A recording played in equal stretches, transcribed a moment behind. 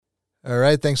All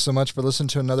right. Thanks so much for listening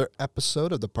to another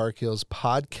episode of the Park Hills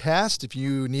Podcast. If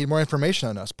you need more information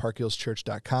on us,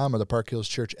 parkhillschurch.com or the Park Hills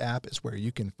Church app is where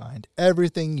you can find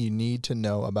everything you need to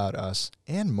know about us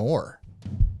and more.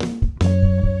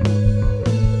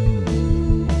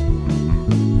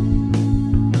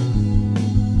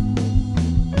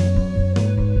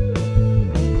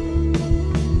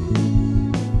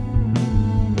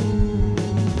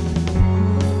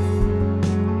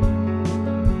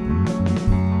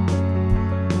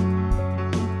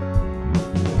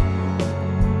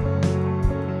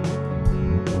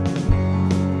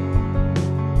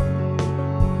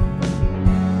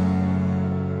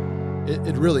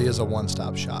 It really is a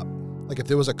one-stop shop. Like if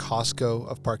there was a Costco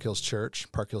of Park Hills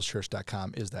Church,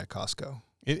 parkhillschurch.com is that Costco.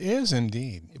 It is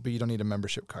indeed. But you don't need a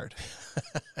membership card.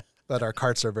 But our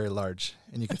carts are very large,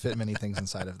 and you can fit many things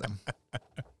inside of them.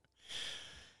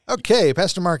 Okay,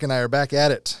 Pastor Mark and I are back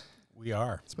at it. We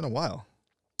are. It's been a while.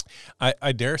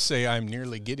 I dare say I'm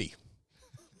nearly giddy.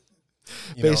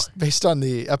 Based on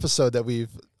the episode that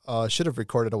we've should have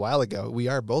recorded a while ago, we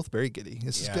are both very giddy.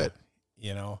 This is good.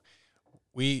 You know,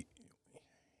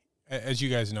 as you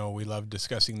guys know, we love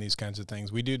discussing these kinds of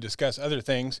things. We do discuss other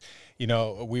things. You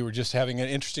know, we were just having an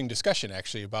interesting discussion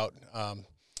actually about,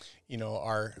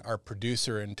 our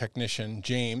producer and technician,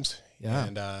 James. Yeah.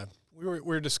 And we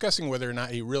were discussing whether or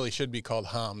not he really should be called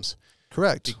Hams.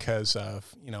 Correct. Because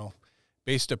of,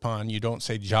 based upon, you don't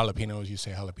say jalapenos, you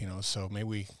say jalapenos. So maybe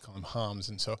we call them Hams.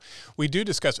 And so we do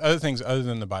discuss other things other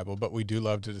than the Bible, but we do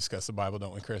love to discuss the Bible,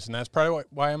 don't we, Chris? And that's probably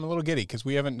why I'm a little giddy, because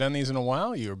we haven't done these in a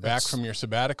while. You're back from your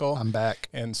sabbatical. I'm back.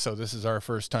 And so this is our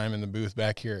first time in the booth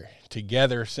back here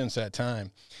together since that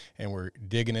time. And we're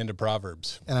digging into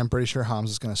Proverbs. And I'm pretty sure Hams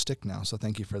is going to stick now, so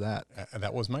thank you for that.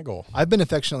 That was my goal. I've been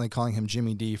affectionately calling him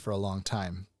Jimmy D for a long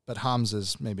time, but Hams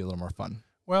is maybe a little more fun.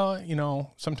 Well,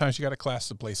 sometimes you got to class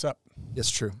the place up.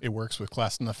 It's true. It works with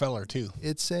classing the feller, too.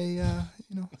 It's it's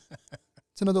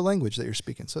another language that you're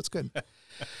speaking, so it's good.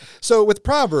 So with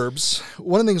Proverbs,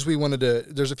 one of the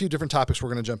things there's a few different topics we're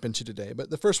going to jump into today, but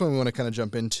the first one we want to kind of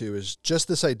jump into is just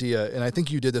this idea, and I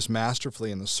think you did this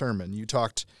masterfully in the sermon. You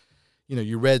talked,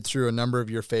 you read through a number of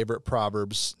your favorite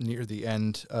Proverbs near the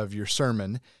end of your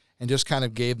sermon and just kind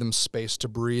of gave them space to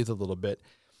breathe a little bit.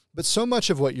 But so much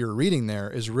of what you're reading there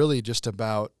is really just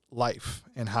about life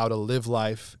and how to live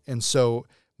life. And so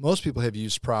most people have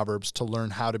used Proverbs to learn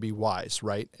how to be wise,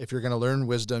 right? If you're going to learn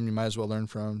wisdom, you might as well learn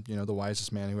from, the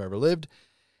wisest man who ever lived.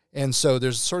 And so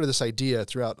there's sort of this idea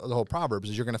throughout the whole Proverbs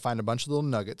is you're going to find a bunch of little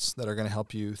nuggets that are going to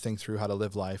help you think through how to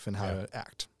live life and how to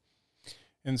act.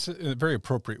 And it's a very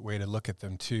appropriate way to look at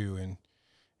them, too,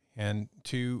 and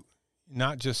to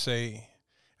not just say,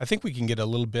 I think we can get a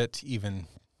little bit even,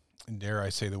 dare I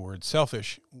say the word,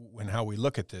 selfish when how we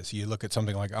look at this. You look at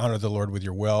something like honor the Lord with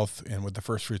your wealth and with the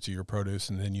first fruits of your produce,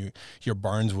 and then your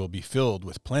barns will be filled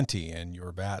with plenty and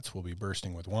your vats will be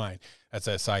bursting with wine. That's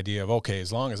this idea of, okay,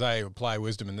 as long as I apply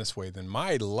wisdom in this way, then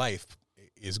my life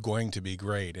is going to be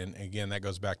great. And again, that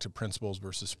goes back to principles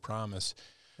versus promise.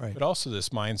 Right. But also this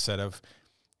mindset of,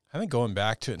 I think, going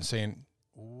back to it and saying,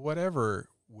 whatever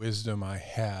wisdom I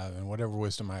have and whatever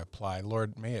wisdom I apply,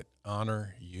 Lord, may it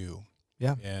honor you.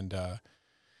 Yeah.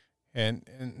 And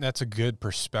that's a good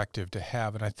perspective to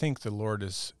have. And I think the Lord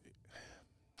is,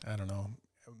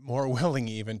 more willing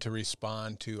even to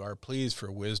respond to our pleas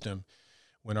for wisdom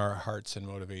when our hearts and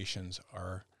motivations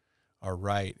are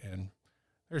right. And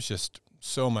there's just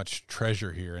so much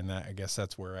treasure here. And that, I guess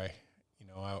that's where I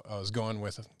was going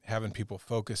with having people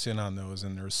focus in on those.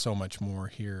 And there's so much more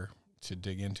here to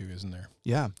dig into, isn't there?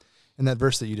 Yeah. And that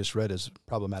verse that you just read is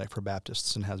problematic for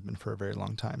Baptists and has been for a very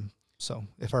long time. So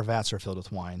if our vats are filled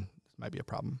with wine, it might be a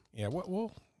problem. Yeah,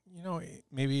 well,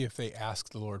 maybe if they ask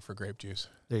the Lord for grape juice.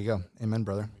 There you go. Amen,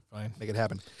 brother. Fine. Make it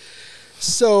happen.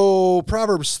 So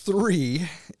Proverbs 3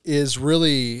 is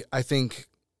really, I think,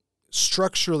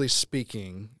 structurally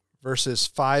speaking, verses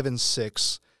 5 and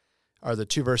 6 are the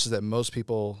two verses that most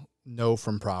people know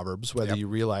from Proverbs, whether you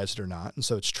realize it or not. And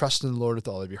so it's trust in the Lord with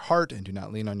all of your heart and do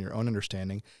not lean on your own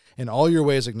understanding. In all your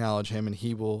ways acknowledge him, and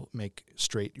he will make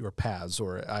straight your paths.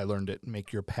 Or I learned it,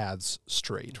 make your paths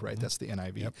straight, right? Mm-hmm. That's the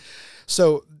NIV. Yep.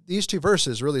 So these two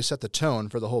verses really set the tone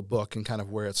for the whole book and kind of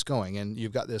where it's going. And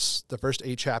you've got the first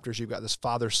 8 chapters, you've got this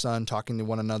father-son talking to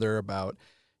one another about,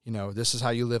 this is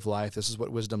how you live life. This is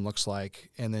what wisdom looks like.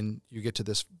 And then you get to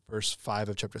this verse 5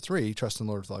 of chapter 3, trust in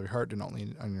the Lord with all your heart, do not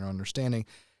lean on your own understanding.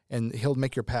 And he'll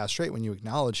make your path straight when you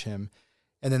acknowledge him.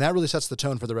 And then that really sets the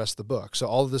tone for the rest of the book. So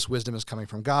all of this wisdom is coming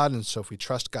from God, and so if we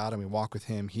trust God and we walk with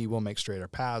him, he will make straight our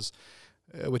paths,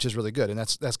 which is really good. And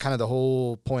that's kind of the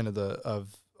whole point of the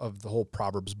whole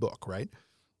Proverbs book, right?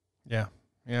 Yeah,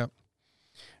 yeah.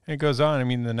 And it goes on. I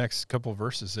mean, the next couple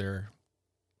verses there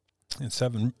in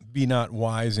 7, be not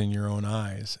wise in your own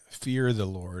eyes. Fear the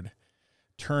Lord.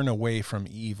 Turn away from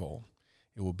evil.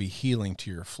 It will be healing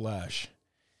to your flesh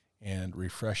and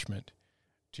refreshment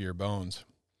to your bones.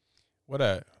 What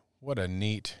a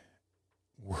neat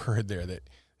word there, that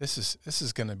this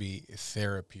is going to be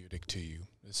therapeutic to you.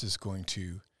 This is going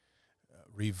to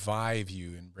revive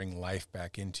you and bring life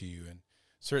back into you. And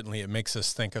certainly it makes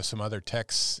us think of some other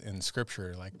texts in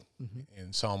Scripture, like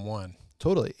in Psalm 1.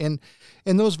 Totally. And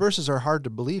those verses are hard to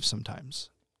believe sometimes.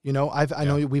 You know, I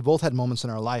know we both had moments in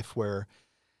our life where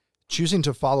choosing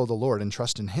to follow the Lord and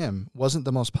trust in him wasn't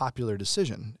the most popular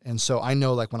decision. And so I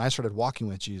know, like, when I started walking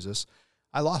with Jesus,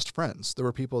 I lost friends. There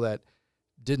were people that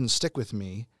didn't stick with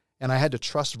me, and I had to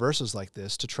trust verses like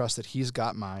this to trust that he's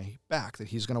got my back, that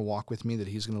he's going to walk with me, that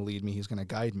he's going to lead me, he's going to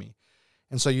guide me.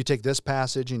 And so you take this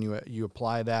passage and you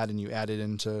apply that and you add it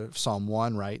into Psalm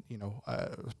 1, right? You know,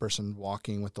 a person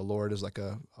walking with the Lord is like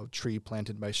a tree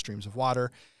planted by streams of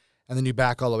water. And then you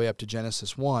back all the way up to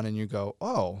Genesis 1 and you go,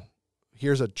 oh,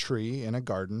 here's a tree in a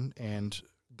garden, and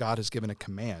God has given a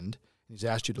command. He's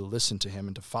asked you to listen to him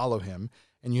and to follow him.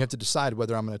 And you have to decide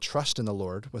whether I'm going to trust in the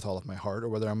Lord with all of my heart or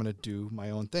whether I'm going to do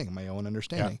my own thing, my own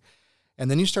understanding. Yeah. And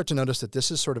then you start to notice that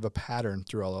this is sort of a pattern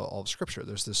through all of Scripture.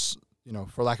 There's this, you know,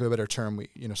 for lack of a better term,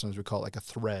 sometimes we call it like a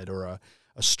thread or a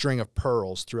string of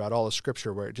pearls throughout all of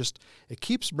Scripture, where it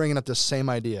keeps bringing up this same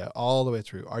idea all the way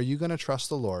through. Are you going to trust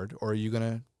the Lord, or are you going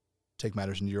to take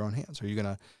matters into your own hands? Are you going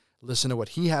to listen to what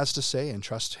he has to say and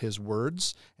trust his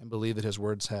words and believe that his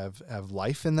words have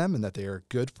life in them and that they are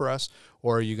good for us?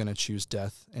 Or are you going to choose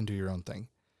death and do your own thing?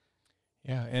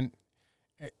 Yeah, and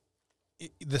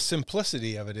the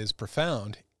simplicity of it is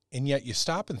profound, and yet you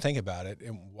stop and think about it,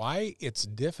 and why it's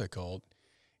difficult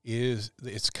is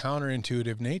its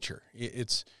counterintuitive nature.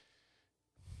 It's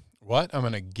what I'm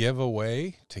going to give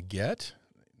away to get.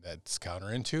 That's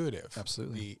counterintuitive.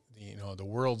 Absolutely. The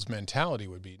world's mentality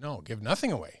would be, no, give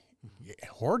nothing away.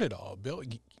 Hoard it all,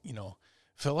 build,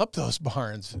 fill up those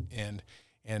barns and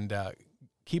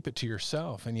keep it to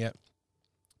yourself. And yet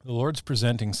the Lord's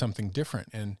presenting something different.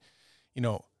 And,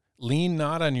 lean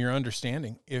not on your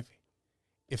understanding.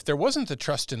 If there wasn't the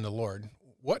trust in the Lord,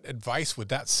 what advice would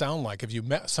that sound like if you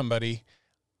met somebody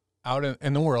out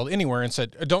in the world, anywhere, and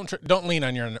said, don't lean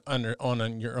on your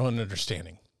own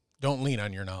understanding. Don't lean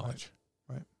on your knowledge.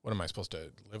 Right. What am I supposed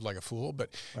to live like a fool? But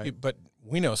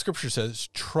we know Scripture says,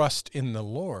 trust in the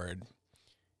Lord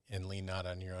and lean not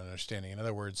on your own understanding. In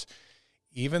other words,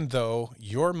 even though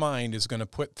your mind is going to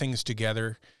put things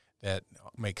together that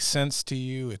make sense to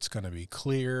you, it's going to be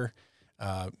clear,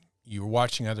 you're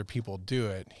watching other people do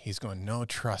it, he's going, no,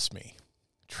 trust me.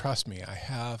 Trust me, I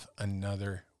have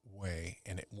another way,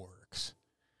 and it works.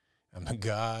 I'm the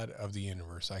God of the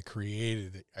universe. I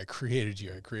created it. I created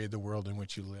you. I created the world in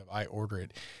which you live. I order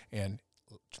it, and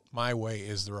my way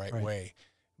is the right way.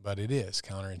 But it is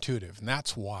counterintuitive, and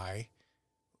that's why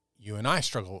you and I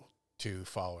struggle to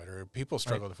follow it, or people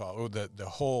struggle to follow it. The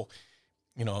whole,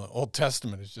 Old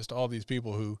Testament is just all these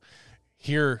people who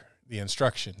hear the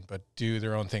instruction but do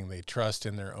their own thing. They trust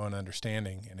in their own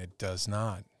understanding, and it does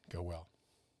not go well.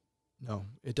 No,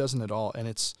 it doesn't at all, and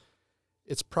it's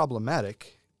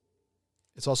problematic.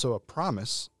 It's also a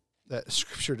promise that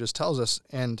Scripture just tells us.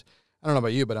 And I don't know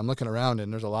about you, but I'm looking around,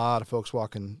 and there's a lot of folks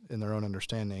walking in their own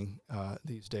understanding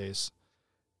these days,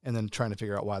 and then trying to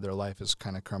figure out why their life is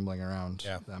kind of crumbling around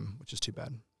them, which is too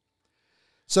bad.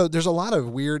 So there's a lot of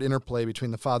weird interplay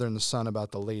between the Father and the Son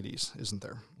about the ladies, isn't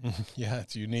there? Yeah,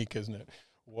 it's unique, isn't it?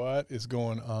 What is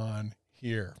going on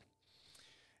here?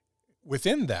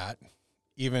 Within that,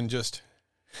 even just...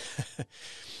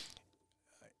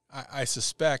 I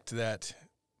suspect that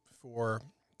for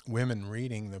women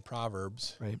reading the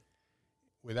Proverbs,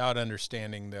 without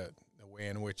understanding the way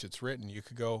in which it's written, you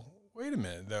could go, wait a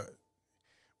minute,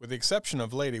 with the exception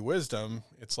of Lady Wisdom,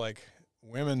 it's like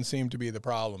women seem to be the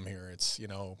problem here. It's,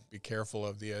 be careful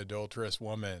of the adulterous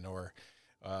woman, or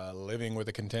living with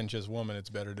a contentious woman. It's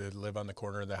better to live on the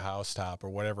corner of the housetop, or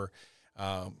whatever.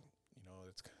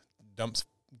 It's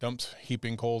dumps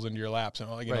heaping coals into your laps, and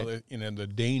all,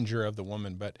 the danger of the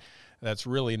woman. But that's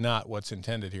really not what's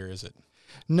intended here, is it?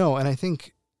 No, and I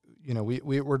think,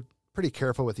 we're pretty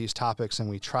careful with these topics, and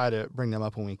we try to bring them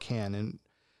up when we can. And,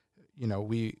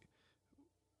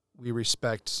 we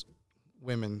respect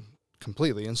women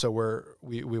completely, and so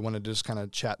we want to just kind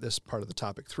of chat this part of the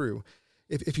topic through.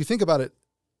 If you think about it,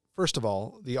 first of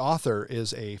all, the author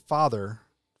is a father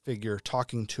figure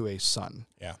talking to a son.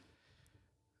 Yeah.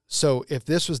 So if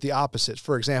this was the opposite,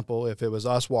 for example, if it was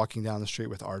us walking down the street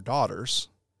with our daughters,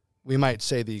 we might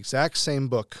say the exact same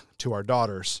book to our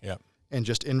daughters and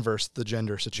just inverse the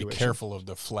gender Be situation. careful of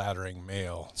the flattering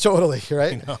male. Totally,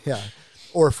 right? You know? Yeah.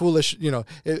 Or foolish,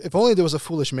 if only there was a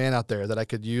foolish man out there that I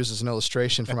could use as an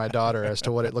illustration for my daughter as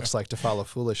to what it looks like to follow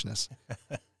foolishness.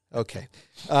 Okay.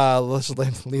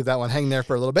 Let's leave that one hang there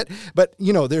for a little bit. But,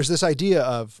 there's this idea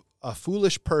of a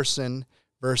foolish person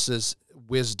versus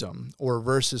wisdom, or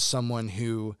versus someone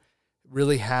who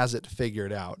really has it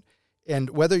figured out.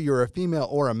 And whether you're a female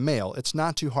or a male, it's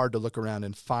not too hard to look around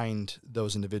and find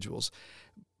those individuals.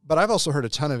 But I've also heard a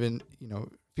ton of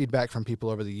feedback from people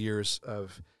over the years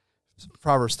of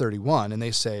Proverbs 31, and they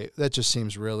say that just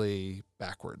seems really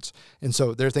backwards. And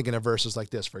so they're thinking of verses like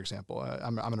this, for example.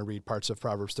 I'm going to read parts of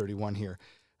Proverbs 31 here.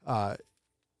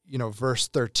 Verse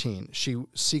 13, she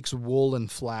seeks wool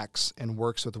and flax and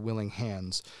works with willing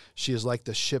hands. She is like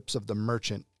the ships of the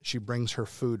merchant. She brings her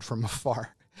food from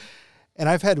afar. And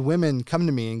I've had women come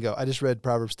to me and go, I just read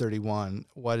Proverbs 31.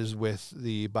 What is with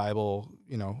the Bible,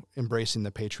 embracing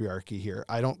the patriarchy here?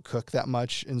 I don't cook that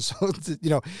much. And so,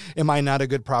 am I not a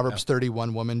good Proverbs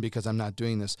 31 woman because I'm not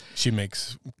doing this? She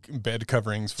makes bed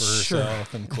coverings for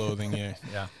herself and clothing.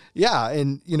 Yeah. Yeah.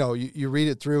 And, you read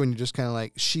it through and you're just kind of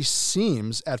like, she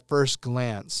seems at first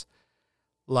glance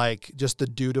like just the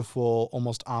dutiful,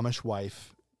 almost Amish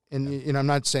wife. And, I'm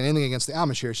not saying anything against the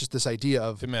Amish here. It's just this idea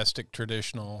of domestic,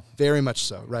 traditional. Very much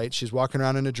so, right? She's walking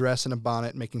around in a dress and a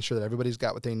bonnet, making sure that everybody's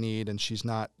got what they need, and she's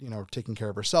not, taking care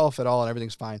of herself at all, and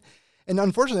everything's fine. And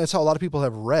unfortunately, that's how a lot of people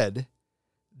have read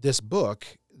this book.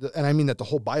 And I mean that the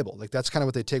whole Bible. Like, that's kind of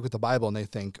what they take with the Bible, and they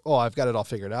think, oh, I've got it all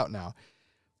figured out now.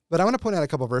 But I want to point out a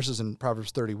couple of verses in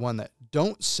Proverbs 31 that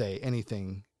don't say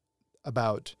anything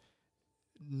about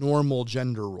normal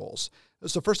gender roles.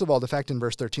 So first of all, the fact in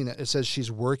verse 13 that it says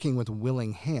she's working with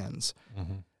willing hands.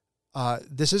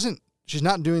 Mm-hmm. She's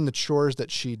not doing the chores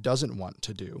that she doesn't want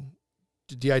to do.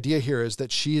 The idea here is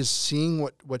that she is seeing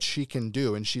what she can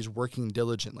do, and she's working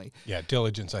diligently. Yeah,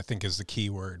 diligence, I think, is the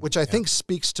key word. Which I think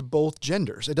speaks to both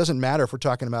genders. It doesn't matter if we're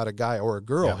talking about a guy or a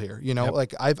girl here.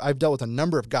 Like I've dealt with a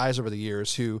number of guys over the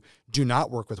years who do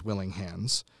not work with willing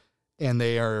hands, and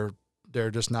they're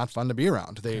just not fun to be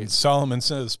around. And Solomon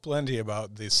says plenty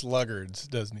about the sluggards,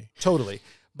 doesn't he? Totally.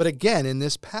 But again, in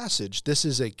this passage, this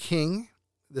is a king.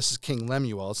 This is King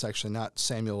Lemuel. It's actually not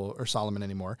Samuel or Solomon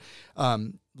anymore.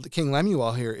 King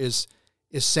Lemuel here is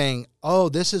saying, oh,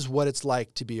 this is what it's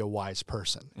like to be a wise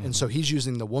person. Mm-hmm. And so he's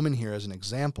using the woman here as an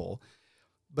example.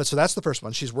 But so that's the first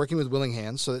one. She's working with willing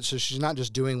hands. So she's not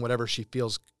just doing whatever she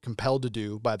feels compelled to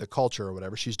do by the culture or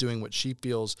whatever. She's doing what she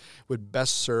feels would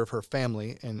best serve her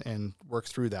family and work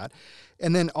through that.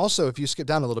 And then also, if you skip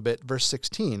down a little bit, verse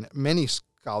 16, many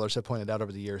scholars have pointed out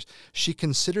over the years, she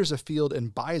considers a field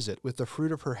and buys it. With the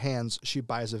fruit of her hands, she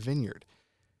buys a vineyard.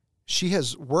 She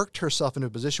has worked herself into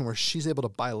a position where she's able to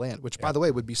buy land, which, by the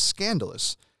way, would be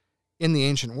scandalous in the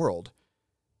ancient world.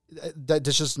 That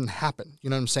just doesn't happen. You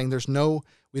know what I'm saying?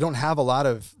 We don't have a lot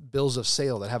of bills of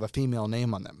sale that have a female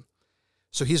name on them.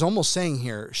 So he's almost saying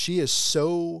here, she is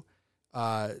so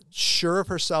sure of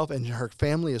herself and her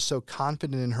family is so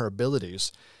confident in her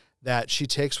abilities that she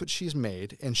takes what she's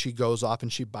made and she goes off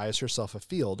and she buys herself a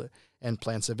field and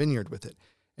plants a vineyard with it.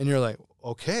 And you're like,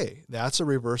 okay, that's a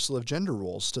reversal of gender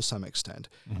roles to some extent,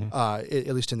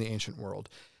 at least in the ancient world.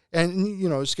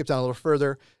 And, skip down a little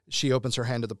further. She opens her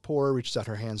hand to the poor, reaches out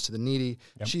her hands to the needy.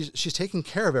 Yep. She's taking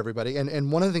care of everybody.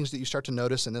 And one of the things that you start to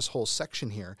notice in this whole section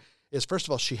here is, first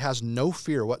of all, she has no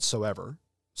fear whatsoever.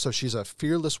 So she's a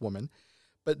fearless woman.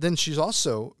 But then she's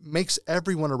also makes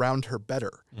everyone around her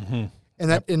better. Mm-hmm.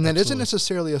 And that isn't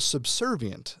necessarily a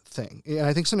subservient thing. And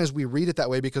I think sometimes we read it that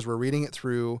way because we're reading it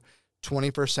through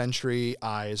 21st century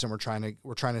eyes, and we're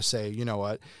trying to say, you know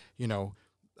what,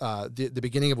 the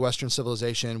beginning of Western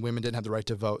civilization, women didn't have the right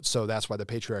to vote, so that's why the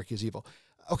patriarchy is evil.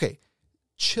 Okay,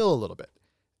 chill a little bit.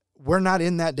 We're not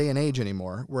in that day and age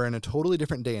anymore. We're in a totally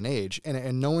different day and age,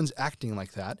 and no one's acting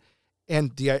like that.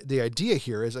 And the idea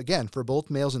here is, again, for both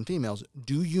males and females,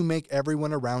 do you make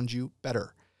everyone around you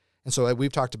better? And so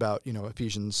we've talked about,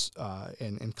 Ephesians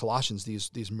and Colossians,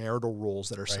 these marital roles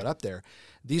that are set up there.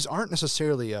 These aren't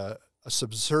necessarily a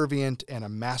subservient and a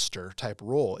master type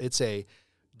role. It's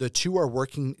the two are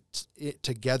working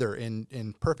together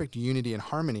in perfect unity and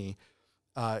harmony,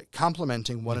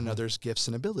 complementing one another's gifts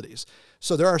and abilities.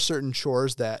 So there are certain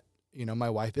chores that, my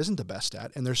wife isn't the best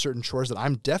at, and there's certain chores that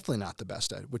I'm definitely not the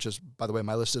best at, which is, by the way,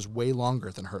 my list is way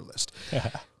longer than her list.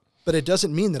 But it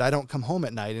doesn't mean that I don't come home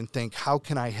at night and think, how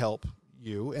can I help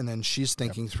you? And then she's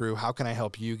thinking through, how can I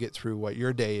help you get through what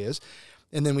your day is?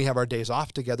 And then we have our days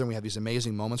off together, and we have these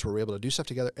amazing moments where we're able to do stuff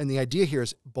together. And the idea here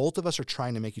is both of us are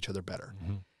trying to make each other better.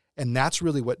 Mm-hmm. And that's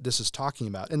really what this is talking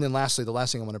about. And then lastly, the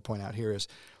last thing I want to point out here is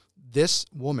this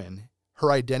woman,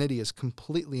 her identity is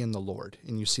completely in the Lord.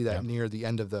 And you see that Yeah. near the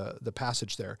end of the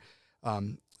passage there.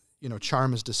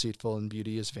 Charm is deceitful and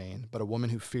beauty is vain, but a woman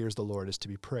who fears the Lord is to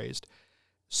be praised.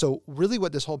 So really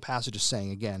what this whole passage is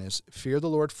saying, again, is fear the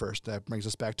Lord first. That brings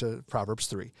us back to Proverbs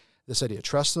 3. This idea,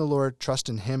 trust in the Lord, trust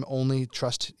in him only,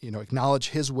 acknowledge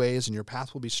his ways and your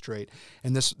path will be straight.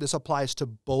 And this applies to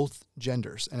both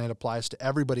genders, and it applies to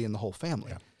everybody in the whole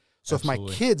family. Yeah, so absolutely.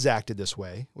 If my kids acted this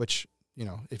way, which,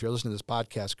 if you're listening to this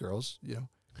podcast, girls,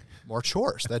 more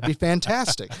chores. That'd be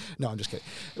fantastic. No, I'm just kidding.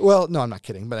 Well, no, I'm not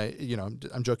kidding, but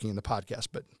I'm joking in the podcast,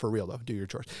 but for real though, do your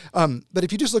chores. But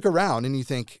if you just look around and you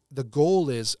think the goal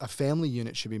is a family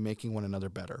unit should be making one another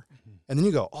better. Mm-hmm. And then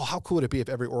you go, oh, how cool would it be if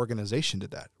every organization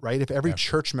did that, right? If every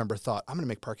church member thought, I'm going to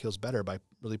make Park Hills better by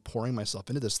really pouring myself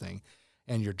into this thing,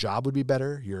 and your job would be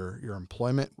better, your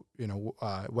employment,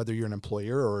 whether you're an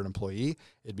employer or an employee,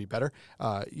 it'd be better.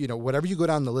 Whatever you go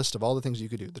down the list of all the things you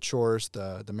could do, the chores,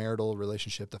 the marital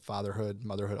relationship, the fatherhood,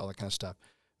 motherhood, all that kind of stuff.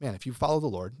 Man, if you follow the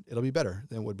Lord, it'll be better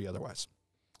than it would be otherwise.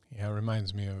 Yeah, it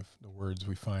reminds me of the words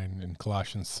we find in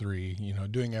Colossians 3,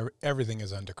 doing everything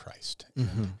is unto Christ,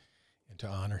 Mm-hmm. and to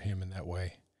honor him in that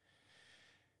way.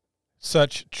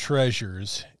 Such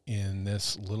treasures in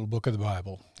this little book of the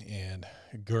Bible, and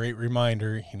a great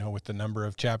reminder, with the number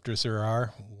of chapters there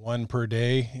are, one per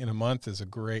day in a month is a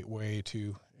great way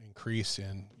to increase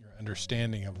in your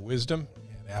understanding of wisdom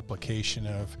and application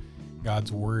of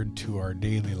God's word to our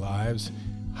daily lives.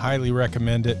 Highly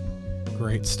recommend it.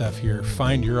 Great stuff here.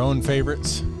 Find your own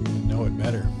favorites and know it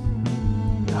better.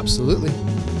 Absolutely.